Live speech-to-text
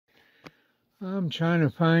I'm trying to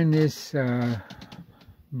find this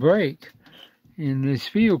break in this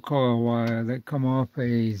field coil wire that come off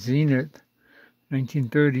a Zenith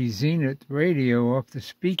 1930's Zenith radio off the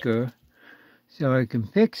speaker so I can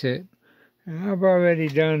fix it. And I've already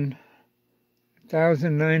done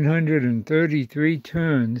 1,933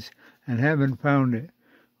 turns and haven't found it.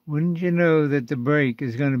 Wouldn't you know that the break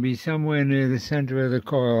is going to be somewhere near the center of the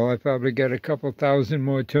coil? I probably got a couple thousand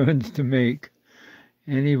more turns to make.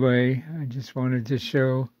 Anyway, I just wanted to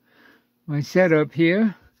show my setup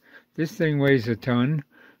here. This thing weighs a ton,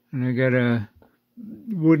 and I got a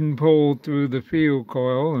wooden pole through the field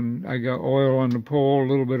coil, and I got oil on the pole, a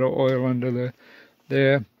little bit of oil under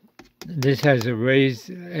there. This has a raised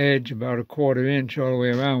edge about a 1/4 inch all the way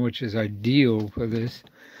around, which is ideal for this.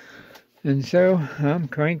 And so I'm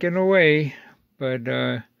cranking away, but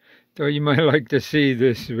thought you might like to see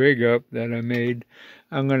this rig up that I made.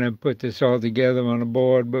 I'm going to put this all together on a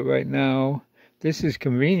board, but right now this is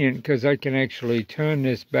convenient because I can actually turn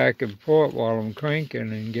this back and forth while I'm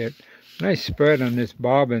cranking and get a nice spread on this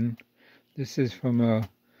bobbin. This is from a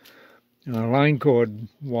line cord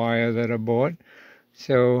wire that I bought.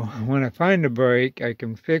 So when I find a break, I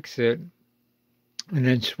can fix it and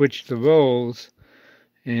then switch the rolls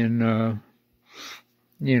and,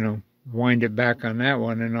 you know, wind it back on that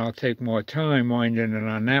one, and I'll take more time winding it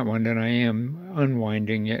on that one than I am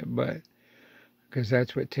unwinding it, but because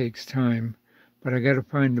that's what takes time. But I got to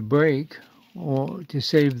find the break or to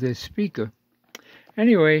save this speaker.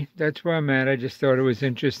 Anyway, that's where I'm at. I just thought it was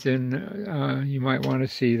interesting. You might want to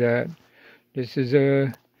see that. This is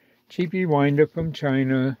a cheapy winder from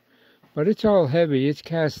China, but it's all heavy. It's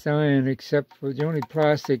cast iron, except for the only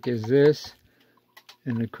plastic is this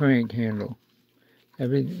and the crank handle.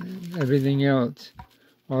 Everything else,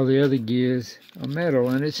 all the other gears are metal,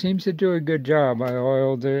 and it seems to do a good job. I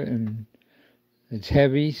oiled it, and it's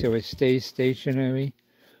heavy, so it stays stationary.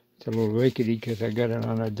 It's a little rickety because I got it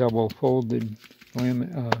on a double folded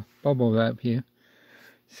bubble wrap here.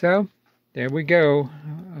 So there we go.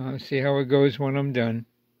 See how it goes when I'm done.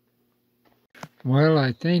 Well,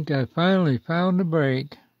 I think I finally found the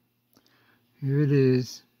break. Here it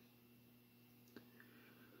is.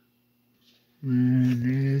 And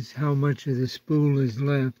there's how much of the spool is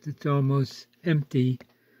left. It's almost empty.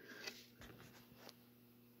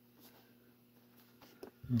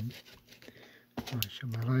 I'll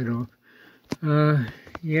shut my light off.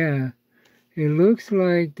 Yeah, it looks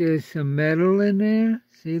like there's some metal in there.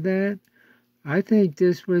 See that? I think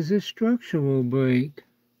this was a structural break.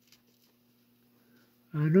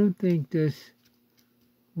 I don't think this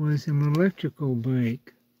was an electrical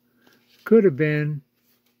break. Could have been.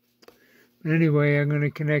 Anyway, I'm going to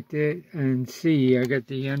connect it and see. I got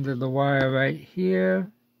the end of the wire right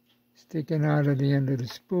here, sticking out of the end of the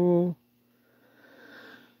spool.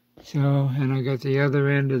 So, and I got the other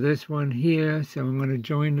end of this one here. So I'm going to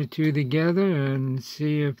join the two together and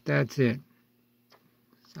see if that's it.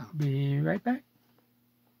 So I'll be right back.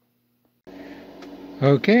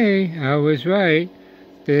 Okay, I was right.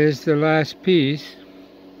 There's the last piece.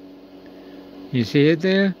 You see it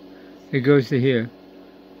there? It goes to here.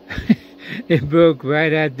 It broke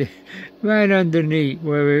right underneath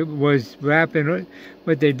where it was wrapping.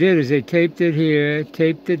 What they did is they taped it here,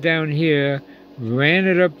 taped it down here, ran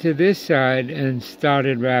it up to this side, and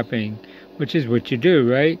started wrapping, which is what you do,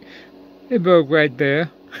 right? It broke right there.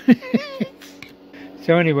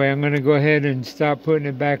 So anyway, I'm going to go ahead and start putting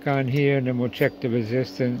it back on here, and then we'll check the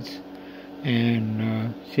resistance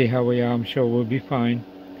and see how we are. I'm sure we'll be fine.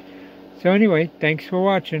 So anyway, thanks for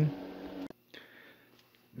watching.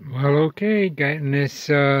 Well, okay, getting this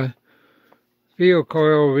field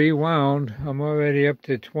coil rewound. I'm already up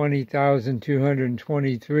to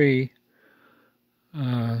 20,223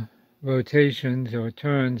 rotations or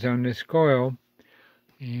turns on this coil.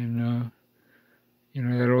 And, you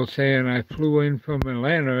know that old saying, I flew in from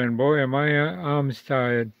Atlanta and boy, are my arms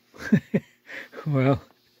tired. Well,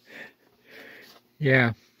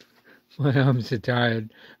 yeah, my arms are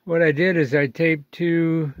tired. What I did is I taped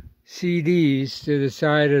 2 CDs to the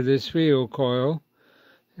side of this field coil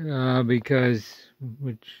because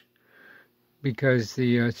the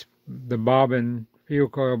bobbin,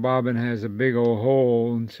 field coil bobbin, has a big old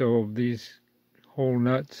hole, and so these whole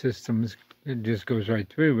nut systems, it just goes right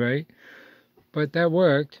through, right? But that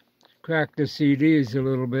worked. Cracked the CDs a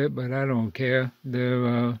little bit, but I don't care.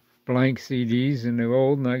 They're blank CDs and they're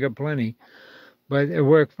old, and I got plenty. But it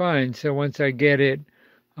worked fine. So once I get it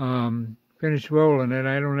finished rolling it,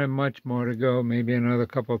 I don't have much more to go, maybe another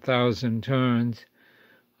couple thousand turns.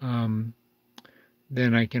 Then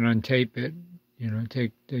I can untape it, you know,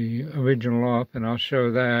 take the original off, and I'll show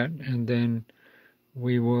that, and then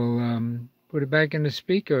we will put it back in the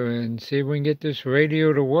speaker and see if we can get this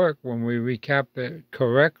radio to work when we recap it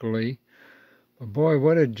correctly. But boy,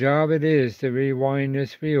 what a job it is to rewind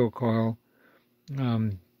this field coil. I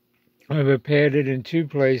repaired it in 2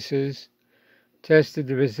 places, tested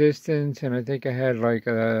the resistance, and I think I had like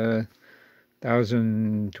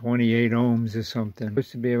 1,028 ohms or something. It's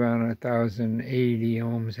supposed to be around 1,080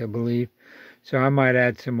 ohms, I believe. So I might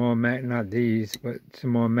add some more, not these, but some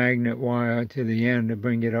more magnet wire to the end to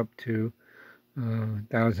bring it up to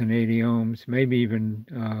 1,080 ohms, maybe even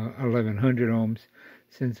 1,100 ohms.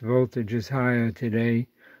 Since voltage is higher today,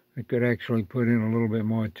 I could actually put in a little bit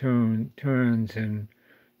more turns and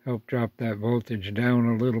help drop that voltage down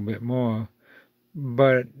a little bit more.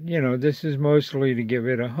 But, you know, this is mostly to get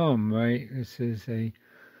rid of hum, right? This is a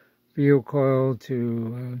field coil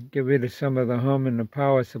to get rid of some of the hum in the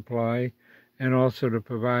power supply, and also to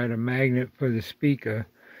provide a magnet for the speaker.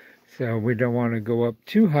 So we don't want to go up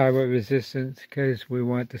too high with resistance because we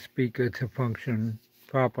want the speaker to function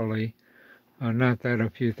properly. Not that a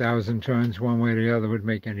few thousand turns one way or the other would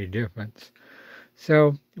make any difference.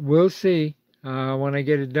 So we'll see. When I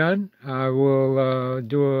get it done, I will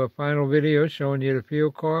do a final video showing you the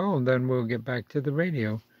field coil, and then we'll get back to the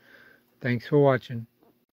radio. Thanks for watching.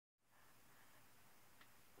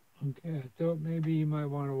 Okay, I thought maybe you might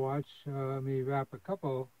want to watch me wrap a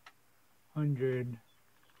couple 100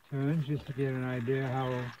 turns just to get an idea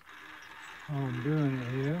how I'm doing it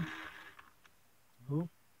here. Oop,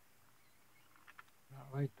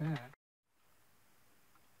 not like that.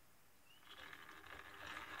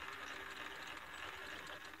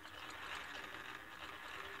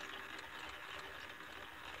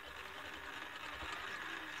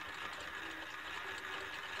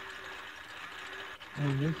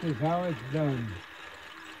 And this is how it's done.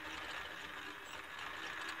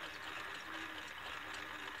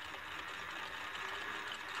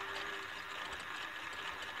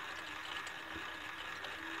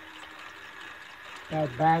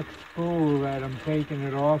 That back spool that I'm taking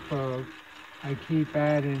it off of, I keep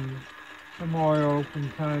adding some oil from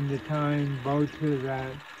time to time, both to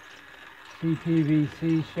that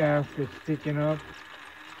CPVC shaft that's sticking up,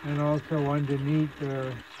 and also underneath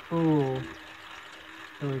the spool,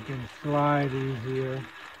 so it can slide easier.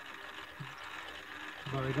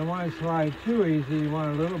 But you don't want to slide too easy, you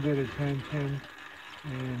want a little bit of tension,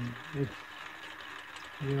 and it's,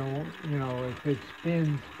 you know, if it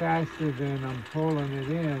spins faster than I'm pulling it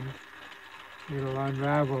in, it'll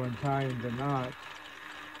unravel and tie into knots.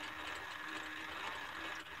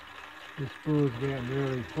 The spool's getting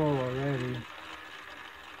really full already.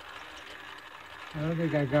 I don't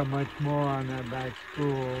think I got much more on that back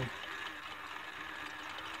spool.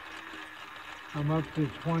 I'm up to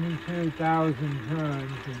 22,000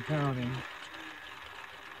 turns and counting.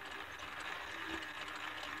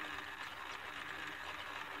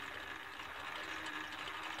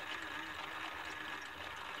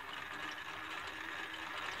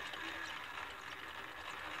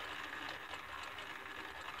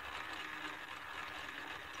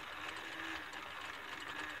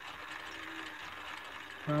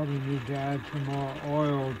 Probably need to add some more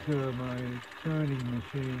oil to my turning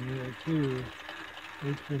machine here too.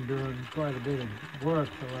 It's been doing quite a bit of work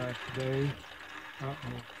the last day.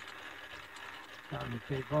 Uh-oh. Starting to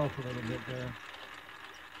take off a little bit there.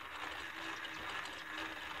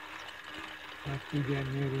 Must be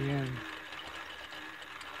getting near the end.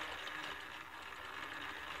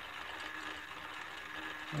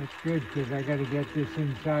 That's good because I got to get this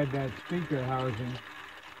inside that speaker housing.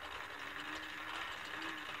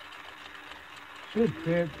 Should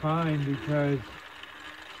fit fine because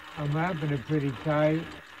I'm wrapping it pretty tight.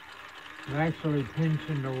 I'm actually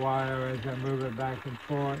pinching the wire as I move it back and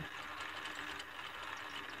forth.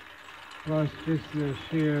 Plus just the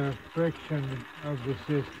sheer friction of the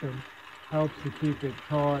system helps to keep it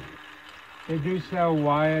taut. They do sell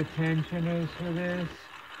wire tensioners for this,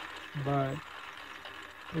 but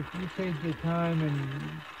if you take your time and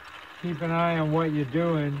keep an eye on what you're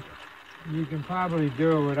doing, you can probably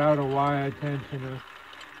do it without a wire tensioner.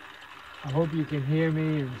 I hope you can hear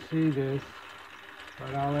me and see this,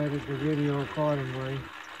 but I'll edit the video accordingly.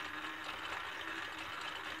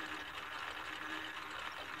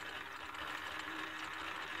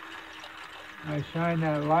 I shine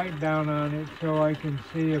that light down on it so I can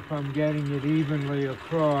see if I'm getting it evenly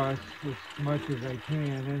across, as much as I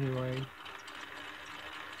can anyway.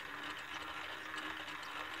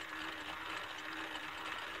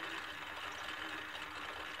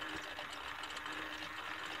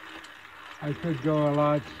 I could go a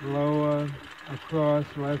lot slower across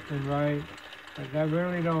left and right, but that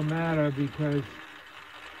really don't matter because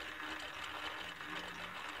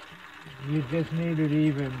You just need it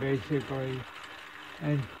even, basically.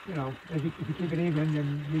 And, you know, if you keep it even,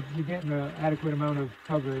 then you're getting an adequate amount of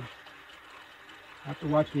coverage. I have to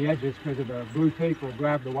watch the edges because the blue tape will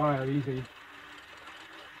grab the wire easy.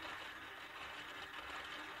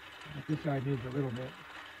 This side needs a little bit.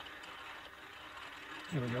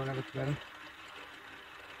 There we go, that looks better.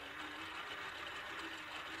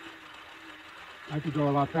 I could go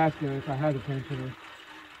a lot faster if I had attention,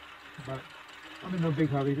 but I'm in no big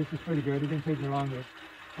hurry. This is pretty good. It didn't take me long, a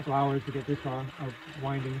couple hours to get this far of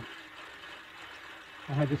winding.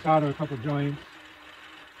 I had to solder a couple joints.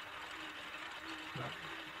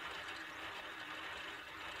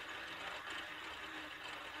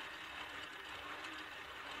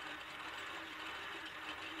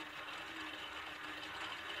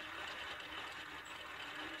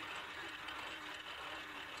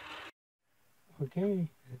 Okay,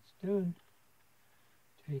 it's done.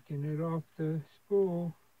 Taking it off the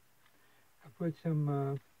spool. I put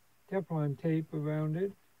some Teflon tape around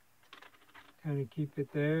it, kind of keep it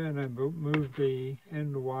there, and I moved the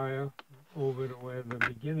end wire over to where the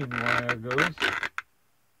beginning wire goes.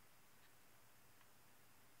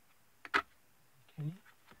 Okay,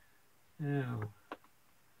 now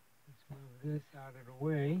let's move this out of the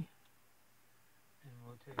way, and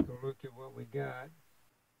we'll take a look at what we got.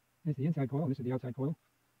 There's the inside coil, and this is the outside coil,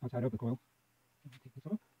 outside of the coil. Take this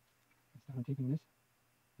off. Let's start on taking this.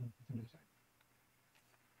 Oh, it's on the other side.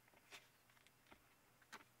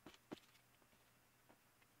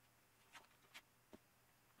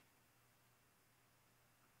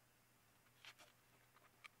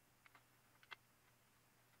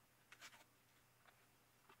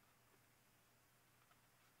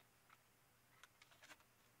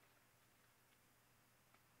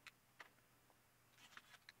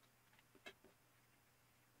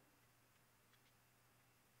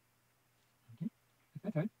 Okay, that's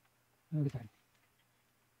that side. Other side.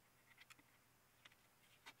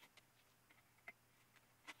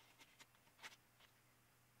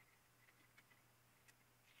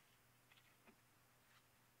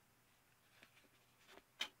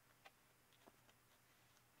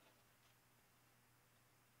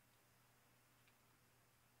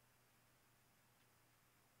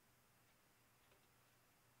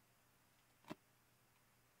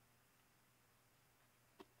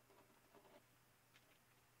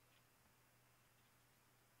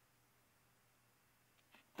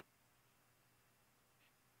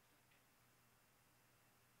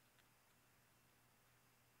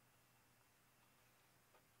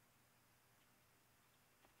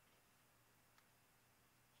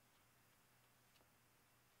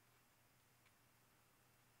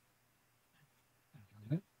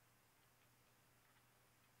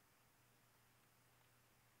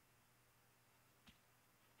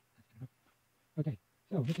 Okay,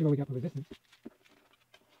 so let's see what we got for resistance.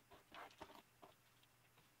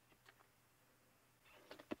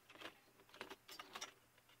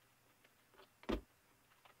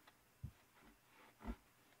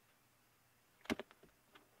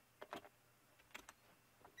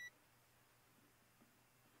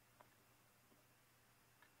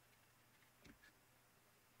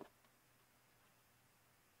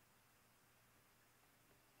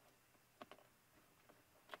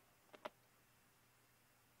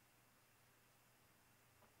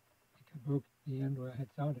 I broke the end where I had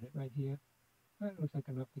soldered it right here. That looks like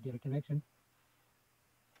enough to get a connection.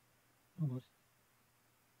 Almost.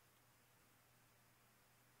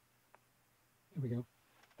 There we go.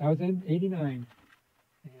 1089.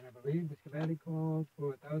 And I believe the schematic calls for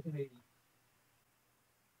 1080.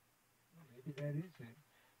 Well, maybe that is it.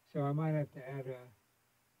 So I might have to add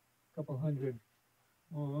a couple hundred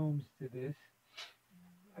more ohms to this.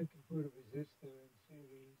 I can put a resistor in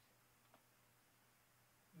series.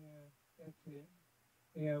 Yeah, that's it.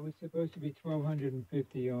 Yeah, it was supposed to be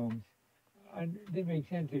 1250 ohms. It didn't make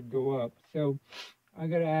sense to go up. So I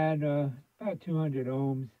got to add about 200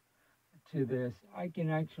 ohms to this. I can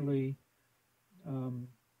actually,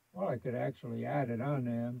 well, I could actually add it on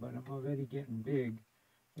there, but I'm already getting big.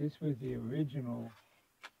 This was the original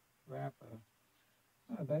wrapper.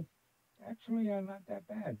 Oh, that's actually not that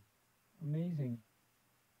bad. Amazing.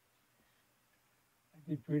 I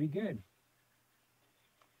did pretty good.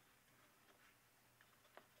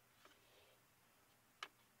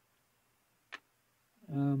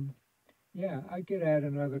 Yeah, I could add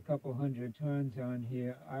another couple hundred turns on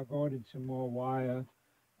here. I've ordered some more wire.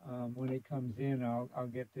 When it comes in, I'll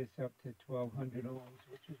get this up to 1200 ohms,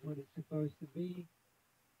 which is what it's supposed to be,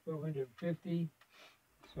 1250.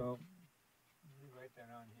 So let me write that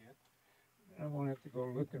on here. I won't have to go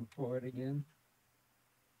looking for it again.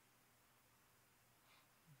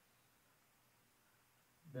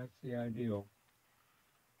 That's the ideal.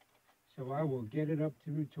 So I will get it up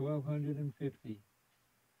to 1250.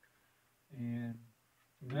 And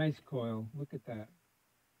nice coil. Look at that.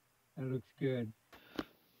 That looks good.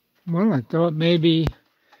 Well, I thought maybe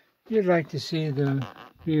you'd like to see the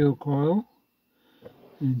real coil.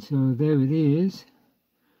 And so there it is.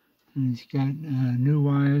 And it's got new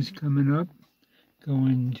wires coming up,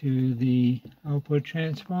 going to the output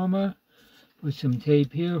transformer with some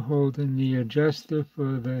tape here holding the adjuster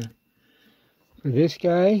for this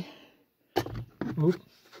guy. Oop.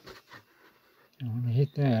 I don't want to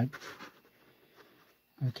hit that.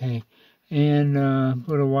 Okay. And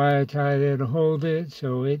put a wire tie there to hold it,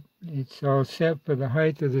 so it's all set for the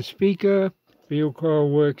height of the speaker. Real coil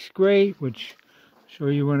works great, which I'll show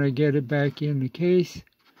you when I get it back in the case.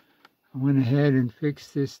 I went ahead and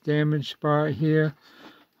fixed this damaged spot here.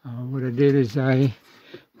 What I did is I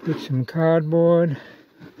put some cardboard.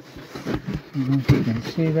 I don't know if you can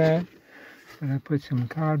see that, but I put some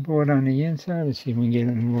cardboard on the inside. Let's see if we can get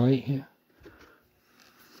it in the light here.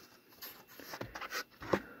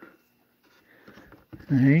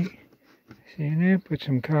 Alright, see in there? Put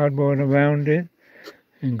some cardboard around it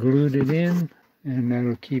and glued it in, and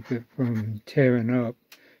that'll keep it from tearing up.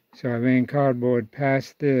 So I ran cardboard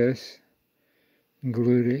past this and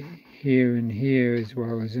glued it here and here as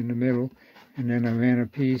well as in the middle, and then I ran a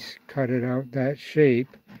piece, cut it out that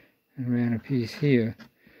shape, and ran a piece here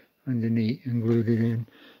underneath and glued it in.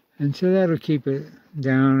 And so that'll keep it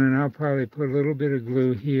down, and I'll probably put a little bit of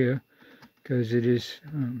glue here because it is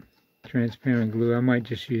transparent glue. I might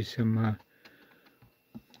just use some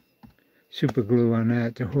super glue on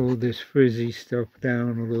that to hold this frizzy stuff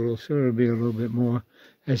down a little, so it'll be a little bit more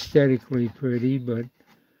aesthetically pretty, but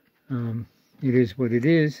it is what it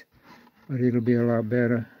is, but it'll be a lot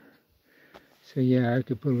better. So yeah, I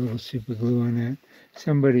could put a little super glue on that.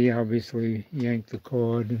 Somebody obviously yanked the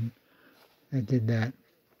cord and I did that.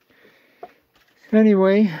 So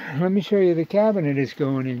anyway, let me show you the cabinet it's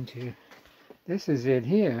going into. This is it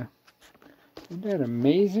here. Isn't that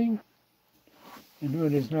amazing? I know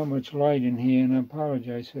there's not much light in here, and I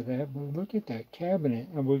apologize for that, but look at that cabinet.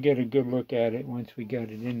 And we'll get a good look at it once we got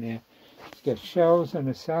it in there. It's got shelves on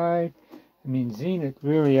the side. I mean, Zenith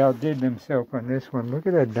really outdid themselves on this one. Look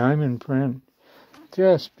at that diamond print.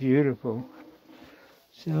 Just beautiful.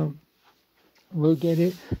 So we'll get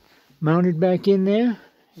it mounted back in there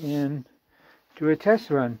and do a test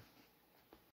run.